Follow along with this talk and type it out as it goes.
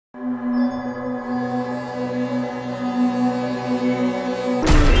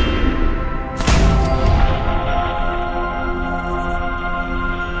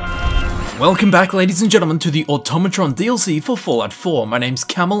Welcome back, ladies and gentlemen, to the Automatron DLC for Fallout 4. My name's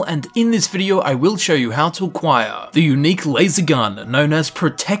Camel, and in this video I will show you how to acquire the unique laser gun known as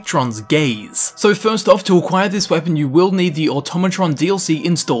Protectron's Gaze. So first off, to acquire this weapon you will need the Automatron DLC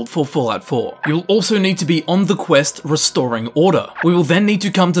installed for Fallout 4. You'll also need to be on the quest Restoring Order. We will then need to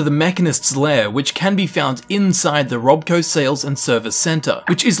come to the Mechanist's Lair, which can be found inside the Robco Sales and Service Center,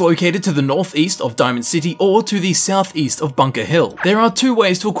 which is located to the northeast of Diamond City or to the southeast of Bunker Hill. There are two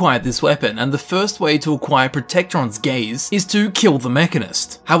ways to acquire this weapon, and the first way to acquire Protectron's Gaze is to kill the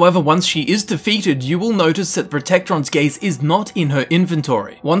Mechanist. However, once she is defeated, you will notice that Protectron's Gaze is not in her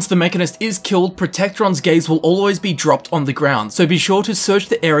inventory. Once the Mechanist is killed, Protectron's Gaze will always be dropped on the ground, so be sure to search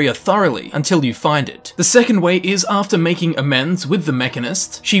the area thoroughly until you find it. The second way is after making amends with the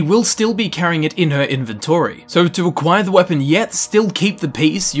Mechanist, she will still be carrying it in her inventory. So to acquire the weapon yet still keep the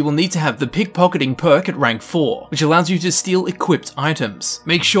piece, you will need to have the pickpocketing perk at rank 4, which allows you to steal equipped items.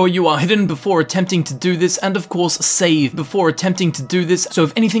 Make sure you are hidden before attempting to do this, and of course save before attempting to do this, so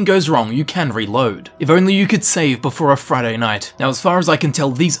if anything goes wrong you can reload. If only you could save before a Friday night. Now, as far as I can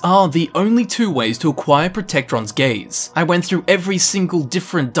tell, these are the only two ways to acquire Protectron's Gaze. I went through every single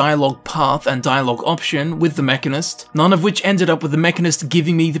different dialogue path and dialogue option with the Mechanist, none of which ended up with the Mechanist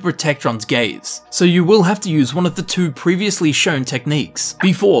giving me the Protectron's Gaze. So you will have to use one of the two previously shown techniques.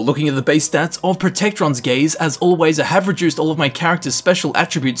 Before looking at the base stats of Protectron's Gaze, as always I have reduced all of my character's special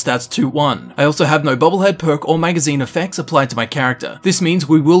attribute stats to 1. I also have no bobblehead perk or magazine effects applied to my character. This means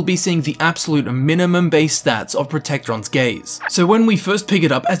we will be seeing the absolute minimum base stats of Protectron's Gaze. So when we first pick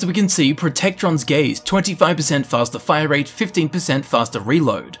it up, as we can see, Protectron's Gaze, 25% faster fire rate, 15% faster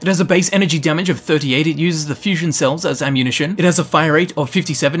reload. It has a base energy damage of 38, it uses the fusion cells as ammunition. It has a fire rate of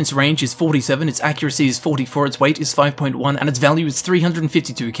 57, its range is 47, its accuracy is 44, its weight is 5.1, and its value is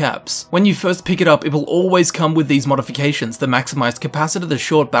 352 caps. When you first pick it up, it will always come with these modifications: the maximized capacitor, the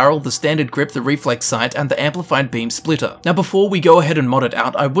short barrel, the standard grip, the reflex sight, and the amplified beam splitter. Now before we go ahead and mod it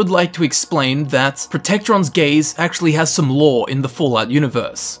out, I would like to explain that Protectron's Gaze actually has some lore in the Fallout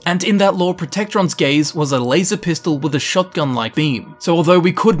universe. And in that lore, Protectron's Gaze was a laser pistol with a shotgun-like beam. So although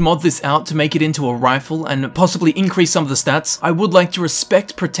we could mod this out to make it into a rifle and possibly increase some of the stats, I would like to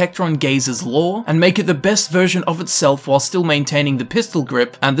respect Protectron Gaze's lore and make it the best version of itself while still maintaining the pistol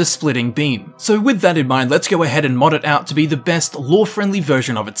grip and the splitting beam. So with that in mind, let's go ahead and mod it out to be the best lore-friendly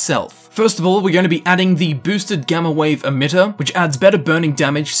version of itself. First of all, we're going to be adding the boosted gamma wave emitter, which adds better burning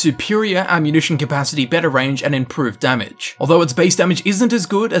damage, superior ammunition capacity, better range, and improved damage. Although its base damage isn't as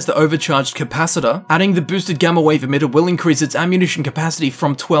good as the overcharged capacitor, adding the boosted gamma wave emitter will increase its ammunition capacity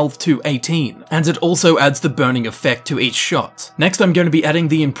from 12 to 18, and it also adds the burning effect to each shot. Next, I'm going to be adding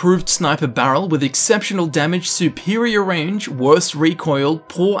the improved sniper barrel with exceptional damage, superior range, worse recoil,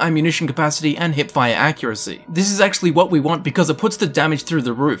 poor ammunition capacity, and hipfire accuracy. This is actually what we want because it puts the damage through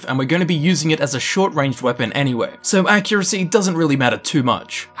the roof, and we're going to be using it as a short-ranged weapon anyway, so accuracy doesn't really matter too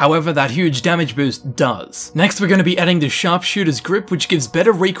much. However, that huge damage boost does. Next, we're going to be adding the sharpshooter's grip, which gives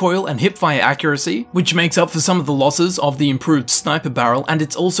better recoil and hipfire accuracy, which makes up for some of the losses of the improved sniper barrel, and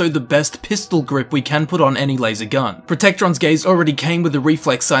it's also the best pistol grip we can put on any laser gun. Protectron's Gaze already came with the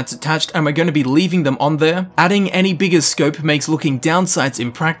reflex sights attached, and we're going to be leaving them on there. Adding any bigger scope makes looking down sights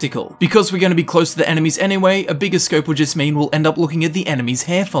impractical. Because we're going to be close to the enemies anyway, a bigger scope will just mean we'll end up looking at the enemy's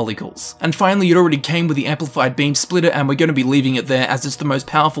hair follicles. And finally, it already came with the amplified beam splitter, and we're going to be leaving it there as it's the most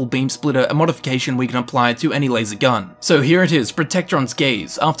powerful beam splitter, a modification we can apply to any laser gun. So here it is, Protectron's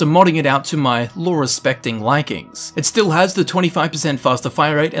Gaze, after modding it out to my lore-respecting likings. It still has the 25% faster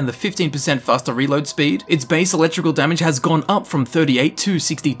fire rate and the 15% faster reload speed. Its base electrical damage has gone up from 38 to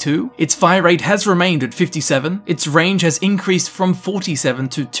 62. Its fire rate has remained at 57. Its range has increased from 47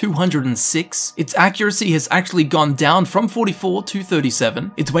 to 206. Its accuracy has actually gone down from 44 to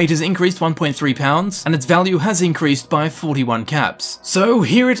 37. Its weight has increased 1.3 pounds, and its value has increased by 41 caps. So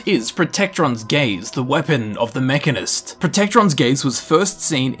here it is, Protectron's Gaze, the weapon of the Mechanist. Protectron's Gaze was first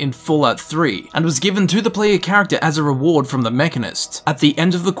seen in Fallout 3, and was given to the player character as a reward from the Mechanist at the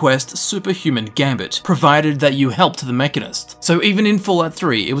end of the quest Superhuman Gambit, provided that you helped the Mechanist. So even in Fallout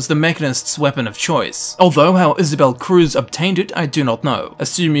 3, it was the Mechanist's weapon of choice. Although how Isabel Cruz obtained it, I do not know,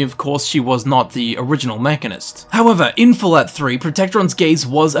 assuming of course she was not the original Mechanist. However, in Fallout 3, Protectron's Gaze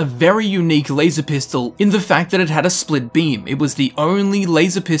was a very unique laser pistol in the fact that it had a split beam. It was the only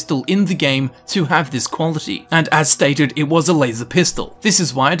laser pistol in the game to have this quality, and as stated, it was a laser pistol. This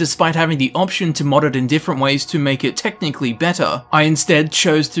is why, despite having the option to mod it in different ways to make it technically better, I instead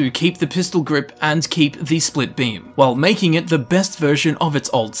chose to keep the pistol grip and keep the split beam, while making it the best version of its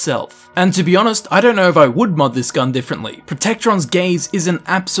old self. And to be honest, I don't know if I would mod this gun differently. Protectron's Gaze is an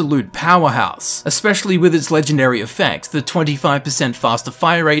absolute powerhouse, especially with its legendary effect, the 25% faster fire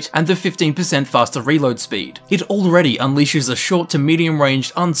fire rate and the 15% faster reload speed. It already unleashes a short to medium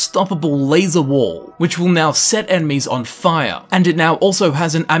range unstoppable laser wall, which will now set enemies on fire, and it now also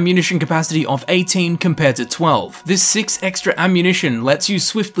has an ammunition capacity of 18 compared to 12. This 6 extra ammunition lets you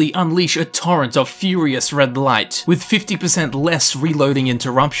swiftly unleash a torrent of furious red light, with 50% less reloading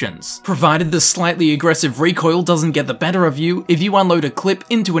interruptions. Provided the slightly aggressive recoil doesn't get the better of you, if you unload a clip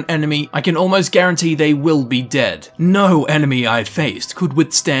into an enemy, I can almost guarantee they will be dead. No enemy I've faced could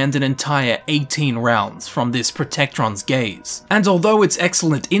withstand an entire 18 rounds from this Protectron's gaze. And although it's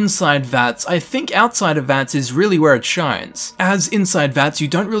excellent inside VATS, I think outside of VATS is really where it shines. As inside VATS, you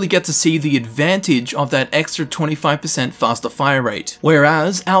don't really get to see the advantage of that extra 25% faster fire rate,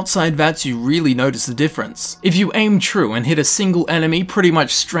 whereas outside VATS you really notice the difference. If you aim true and hit a single enemy pretty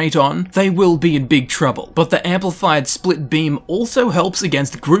much straight on, they will be in big trouble, but the amplified split beam also helps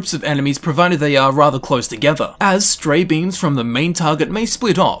against groups of enemies provided they are rather close together, as stray beams from the main target may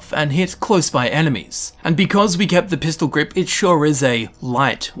split off and hit close by enemies. And because we kept the pistol grip, it sure is a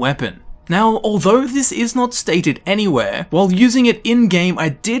light weapon. Now, although this is not stated anywhere, while using it in-game I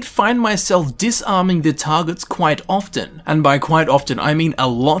did find myself disarming the targets quite often, and by quite often I mean a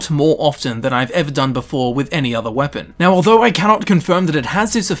lot more often than I've ever done before with any other weapon. Now, although I cannot confirm that it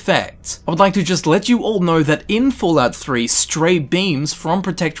has this effect, I would like to just let you all know that in Fallout 3, stray beams from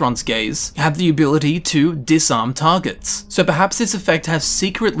Protectron's gaze have the ability to disarm targets, so perhaps this effect has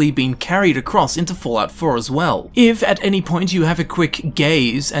secretly been carried across into Fallout 4 as well. If at any point you have a quick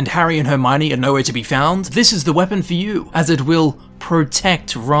gaze and Harry and Hermione are nowhere to be found, this is the weapon for you, as it will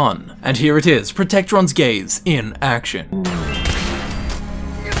Protectron. And here it is, Protectron's gaze in action.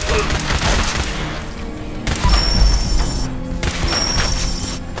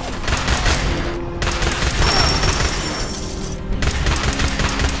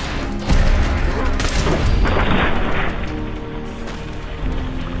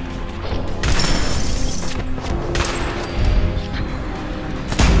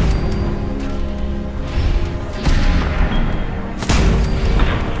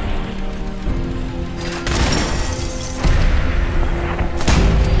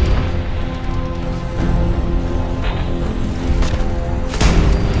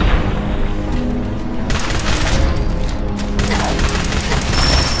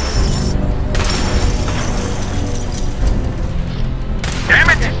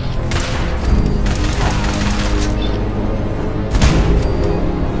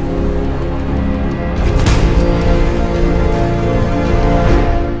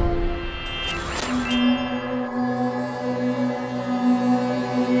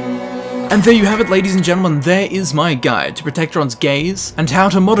 And there you have it, ladies and gentlemen, there is my guide to Protectron's gaze and how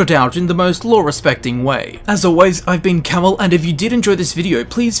to mod it out in the most law-respecting way. As always, I've been Camel, and if you did enjoy this video,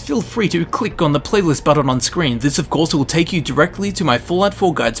 please feel free to click on the playlist button on screen. This of course will take you directly to my Fallout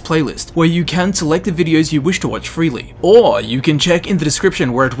 4 Guides playlist, where you can select the videos you wish to watch freely. Or you can check in the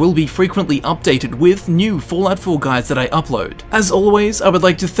description where it will be frequently updated with new Fallout 4 guides that I upload. As always, I would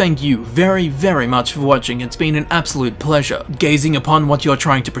like to thank you very, very much for watching. It's been an absolute pleasure gazing upon what you're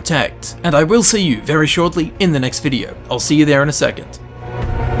trying to protect. And I will see you very shortly in the next video. I'll see you there in a second.